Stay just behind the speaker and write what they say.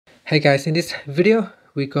Hey guys, in this video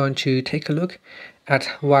we're going to take a look at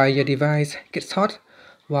why your device gets hot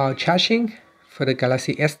while charging for the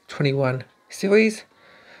Galaxy S21 series.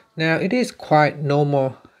 Now it is quite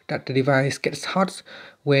normal that the device gets hot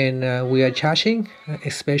when we are charging,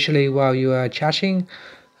 especially while you are charging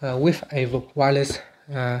with a wireless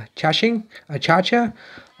charger,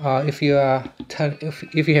 or if you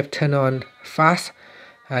have turned on fast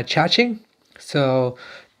charging. So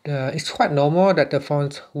it's quite normal that the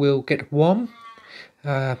phones will get warm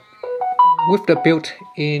with the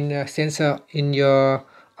built-in sensor on your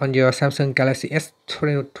Samsung Galaxy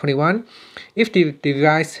S21. If the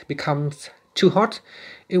device becomes too hot,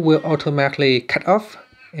 it will automatically cut off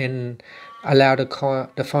and allow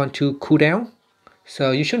the phone to cool down. So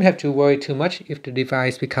you shouldn't have to worry too much if the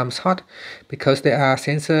device becomes hot, because there are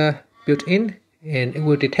sensors built in and it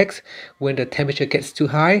will detect when the temperature gets too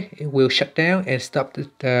high. It will shut down and stop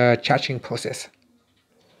the charging process.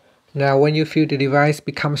 Now when you feel the device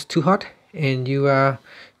becomes too hot and you are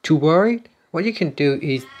too worried, what you can do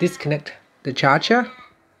is disconnect the charger.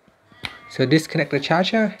 So disconnect the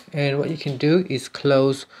charger, and what you can do is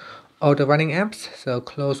close all the running apps. So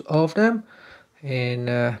close all of them,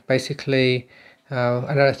 and basically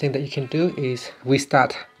another thing that you can do is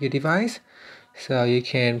restart your device. So you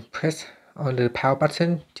can press on the power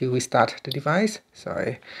button to restart the device.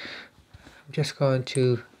 Sorry, I'm just going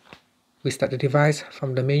to restart the device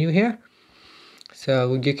from the menu here.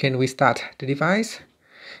 So you can restart the device,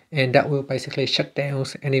 and that will basically shut down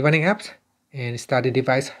any running apps and start the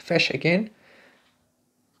device fresh again.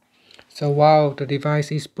 So while the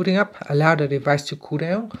device is booting up, allow the device to cool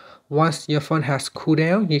down. Once your phone has cooled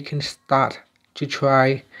down, you can start to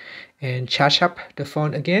try and charge up the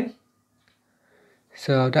phone again.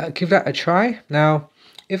 So give that a try. Now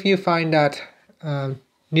if you find that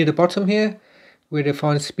near the bottom here where the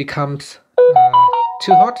phone becomes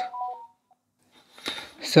too hot,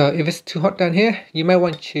 so if it's too hot down here, you might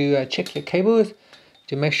want to check your cables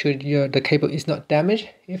to make sure the cable is not damaged.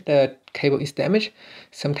 If the cable is damaged,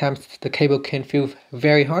 sometimes the cable can feel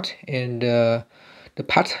very hot, and the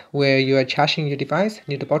part where you are charging your device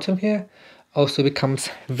near the bottom here also becomes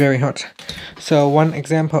very hot. So one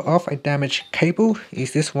example of a damaged cable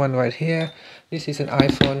is this one right here. This is an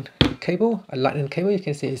iPhone cable, a lightning cable. You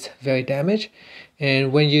can see it's very damaged,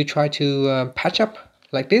 and when you try to patch up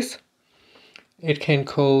like this, it can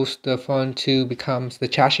cause the phone to become the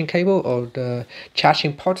charging cable or the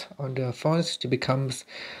charging port on the phones to becomes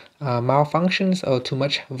malfunctions or too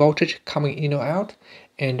much voltage coming in or out,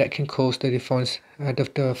 and that can cause the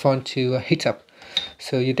phone to heat up.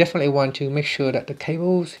 So you definitely want to make sure that the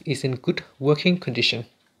cables is in good working condition.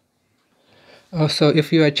 Also,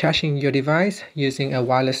 if you are charging your device using a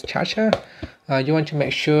wireless charger, you want to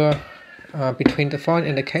make sure between the phone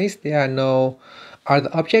and the case there are no other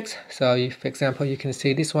objects. So if, for example, you can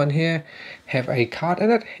see this one here have a card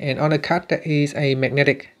in it, and on the card there is a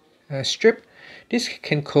magnetic strip. This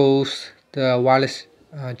can cause the wireless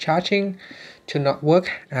charging to not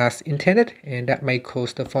work as intended, and that may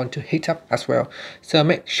cause the phone to heat up as well. So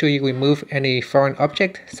make sure you remove any foreign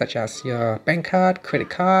object such as your bank card, credit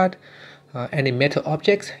card, any metal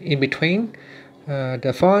objects in between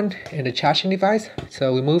the phone and the charging device.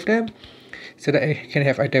 So remove them so that it can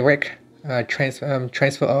have a direct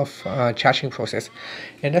transfer of charging process.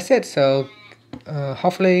 And that's it. So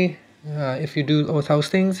hopefully if you do all those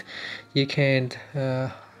things, you can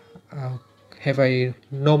have a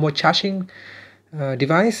normal charging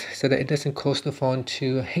device so that it doesn't cause the phone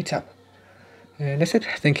to heat up. And that's it.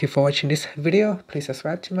 Thank you for watching this video. Please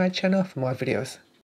subscribe to my channel for more videos.